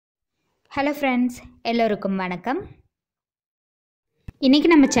Hello friends, எல்லோருக்கும் வணக்கம். இன்றைக்கி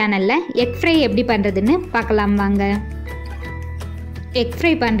நம்ம சேனலில் எக் ஃப்ரை எப்படி பண்ணுறதுன்னு பார்க்கலாம் வாங்க. எக்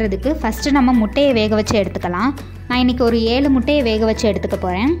ஃப்ரை பண்ணுறதுக்கு ஃபஸ்ட்டு நம்ம முட்டையை வேக வச்சு எடுத்துக்கலாம். நான் இன்றைக்கி ஒரு 7 முட்டையை வேக வச்சு எடுத்துக்க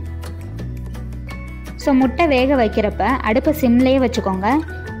போகிறேன். ஸோ முட்டை வேக வைக்கிறப்ப அடுப்பை சிம்லேயே வச்சுக்கோங்க,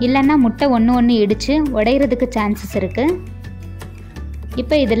 இல்லைன்னா முட்டை ஒன்று இடித்து உடையிறதுக்கு சான்சஸ் இருக்குது.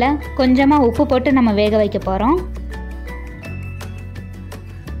 இப்போ இதில் கொஞ்சமாக உப்பு போட்டு நம்ம வேக வைக்க போகிறோம்.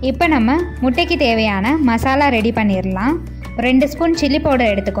 இப்போ நம்ம முட்டைக்கு தேவையான மசாலா ரெடி பண்ணிடலாம். 2 ஸ்பூன் சில்லி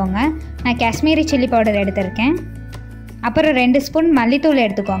பவுடர் எடுத்துக்கோங்க. நான் காஷ்மீரி சில்லி பவுடர் எடுத்திருக்கேன். அப்புறம் 2 ஸ்பூன் மல்லித்தூள்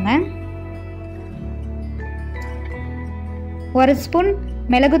எடுத்துக்கோங்க. 1 ஸ்பூன்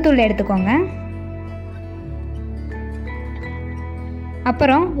மிளகுத்தூள் எடுத்துக்கோங்க.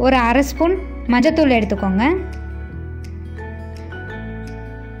 அப்புறம் ஒரு 1/2 ஸ்பூன் மஞ்சத்தூள் எடுத்துக்கோங்க.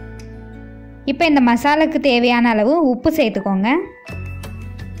 இப்போ இந்த மசாலாவுக்கு தேவையான அளவு உப்பு சேர்த்துக்கோங்க.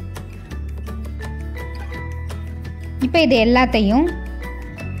 இப்போ இது எல்லாத்தையும்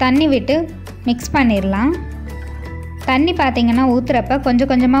தண்ணி விட்டு மிக்ஸ் பண்ணிடலாம். தண்ணி பார்த்திங்கன்னா ஊற்றுறப்ப கொஞ்சம்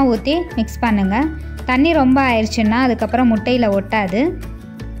கொஞ்சமாக ஊற்றி மிக்ஸ் பண்ணுங்கள். தண்ணி ரொம்ப ஆயிடுச்சுன்னா அதுக்கப்புறம் முட்டையில் ஒட்டாது.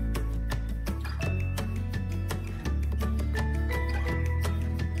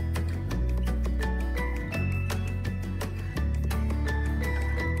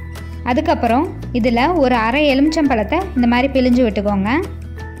 அதுக்கப்புறம் இதில் ஒரு 1/2 எலுமிச்சம்பழத்தை இந்த மாதிரி பிழிஞ்சு விட்டுக்கோங்க.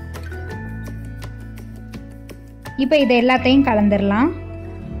 இப்போ இது எல்லாத்தையும் கலந்துடலாம்.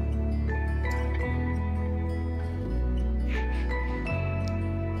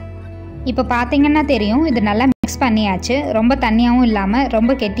 இப்போ பார்த்தீங்கன்னா தெரியும், இது நல்லா மிக்ஸ் பண்ணியாச்சு. ரொம்ப தண்ணியாகவும் இல்லாமல்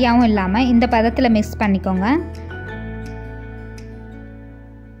ரொம்ப கெட்டியாகவும் இல்லாமல் இந்த பதத்தில் மிக்ஸ் பண்ணிக்கோங்க.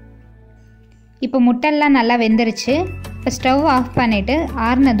 இப்போ முட்டையெல்லாம் நல்லா வெந்துருச்சு. இப்போ ஸ்டவ் ஆஃப் பண்ணிவிட்டு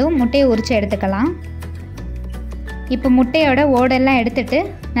ஆறுனதும் முட்டையை உரித்து எடுத்துக்கலாம். இப்போ முட்டையோட ஓடெல்லாம் எடுத்துட்டு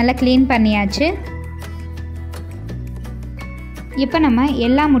நல்லா க்ளீன் பண்ணியாச்சு. இப்போ நம்ம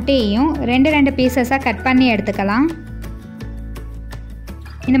எல்லா முட்டையையும் 2 பீசஸாக கட் பண்ணி எடுத்துக்கலாம்.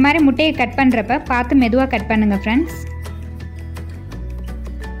 இந்த மாதிரி முட்டையை கட் பண்ணுறப்ப பார்த்து மெதுவாக கட் பண்ணுங்கள் ஃப்ரெண்ட்ஸ்.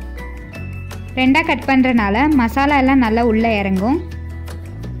 2 கட் பண்ணுறனால மசாலா எல்லாம் நல்லா உள்ளே இறங்கும்.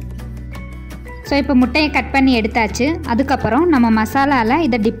 ஸோ இப்போ முட்டையை கட் பண்ணி எடுத்தாச்சு. அதுக்கப்புறம் நம்ம மசாலாவில்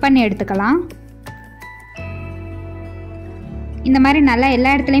இதை டிப் பண்ணி எடுத்துக்கலாம். இந்த மாதிரி நல்லா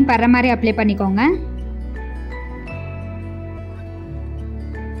எல்லா இடத்துலையும் படுற மாதிரி அப்ளை பண்ணிக்கோங்க.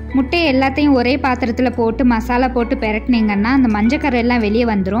 முட்டையை எல்லாத்தையும் ஒரே பாத்திரத்தில் போட்டு மசாலா போட்டு பெரட்டினீங்கன்னா அந்த மஞ்சக்கரை எல்லாம் வெளியே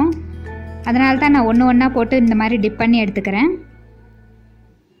வந்துடும். அதனால தான் நான் ஒன்றா போட்டு இந்த மாதிரி டிப் பண்ணி எடுத்துக்கிறேன்.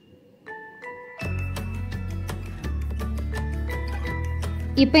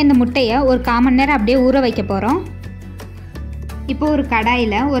 இப்போ இந்த முட்டையை ஒரு 1/4 மணி நேரம் அப்படியே ஊற வைக்க போகிறோம். இப்போ ஒரு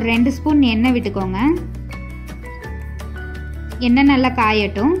கடாயில் ஒரு 2 ஸ்பூன் எண்ணெய் விட்டுக்கோங்க. எண்ணெய் நல்லா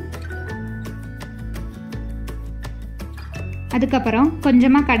காயட்டும். அதுக்கப்புறம்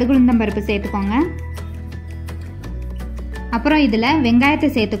கொஞ்சமாக கடுகு உளுந்தம் பருப்பு சேர்த்துக்கோங்க. அப்புறம் இதில் வெங்காயத்தை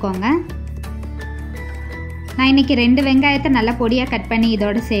சேர்த்துக்கோங்க. நான் இன்றைக்கி 2 வெங்காயத்தை நல்லா பொடியாக கட் பண்ணி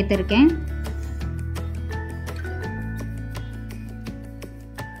இதோடு சேர்த்துருக்கேன்.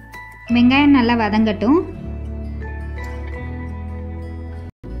 வெங்காயம் நல்லா வதங்கட்டும்.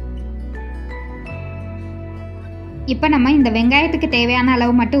 இப்போ நம்ம இந்த வெங்காயத்துக்கு தேவையான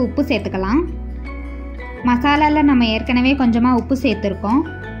அளவு மட்டும் உப்பு சேர்த்துக்கலாம். மசாலாவில் நம்ம ஏற்கனவே கொஞ்சமாக உப்பு சேர்த்துருக்கோம்.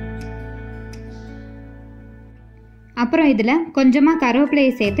 அப்புறம் இதில் கொஞ்சமாக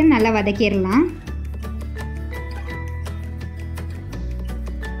கருவேப்பிலையை சேர்த்து நல்லா வதக்கிடலாம்.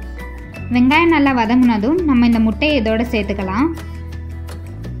 வெங்காயம் நல்லா வதங்கினதும் நம்ம இந்த முட்டையை இதோட சேர்த்துக்கலாம்.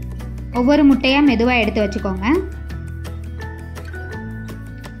 ஒவ்வொரு முட்டையாக மெதுவாக எடுத்து வச்சுக்கோங்க.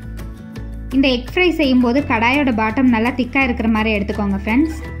 இந்த எக் ஃப்ரை செய்யும்போது கடாயோட பாட்டம் நல்லா திக்காக இருக்கிற மாதிரி எடுத்துக்கோங்க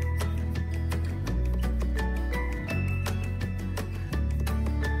ஃப்ரெண்ட்ஸ்.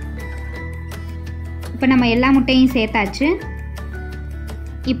 இப்போ நம்ம எல்லா முட்டையும் சேர்த்தாச்சு.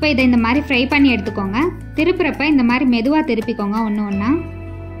 இப்போ இதை இந்த மாதிரி ஃப்ரை பண்ணி எடுத்துக்கோங்க. திருப்புறப்ப இந்த மாதிரி மெதுவாக திருப்பிக்கோங்க ஒன்று ஒன்றா.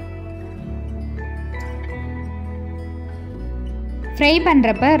 ஃப்ரை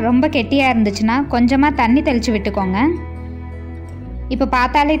பண்ணுறப்ப ரொம்ப கெட்டியாக இருந்துச்சுன்னா கொஞ்சமாக தண்ணி தெளித்து விட்டுக்கோங்க. இப்போ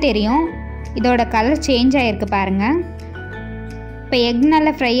பார்த்தாலே தெரியும் இதோட கலர் சேஞ்ச் ஆகிருக்கு பாருங்கள். இப்போ எக்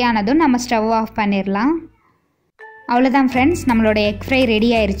நல்லா ஃப்ரை ஆனதும் நம்ம ஸ்டவ் ஆஃப் பண்ணிடலாம். அவ்வளோதான் ஃப்ரெண்ட்ஸ், நம்மளோட எக் ஃப்ரை ரெடி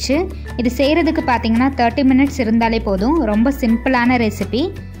ஆயிடுச்சு. இது செய்கிறதுக்கு பார்த்தீங்கன்னா 30 மினிட்ஸ் இருந்தாலே போதும். ரொம்ப சிம்பிளான ரெசிபி.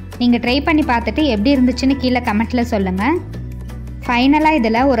 நீங்கள் ட்ரை பண்ணி பார்த்துட்டு எப்படி இருந்துச்சுன்னு கீழே கமெண்ட்டில் சொல்லுங்கள். ஃபைனலாக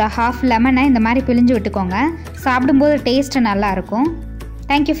இதில் ஒரு 1/2 லெமனை இந்த மாதிரி பிழிஞ்சு விட்டுக்கோங்க. சாப்பிடும்போது டேஸ்ட்டு நல்லாயிருக்கும்.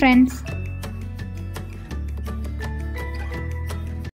 Thank you friends.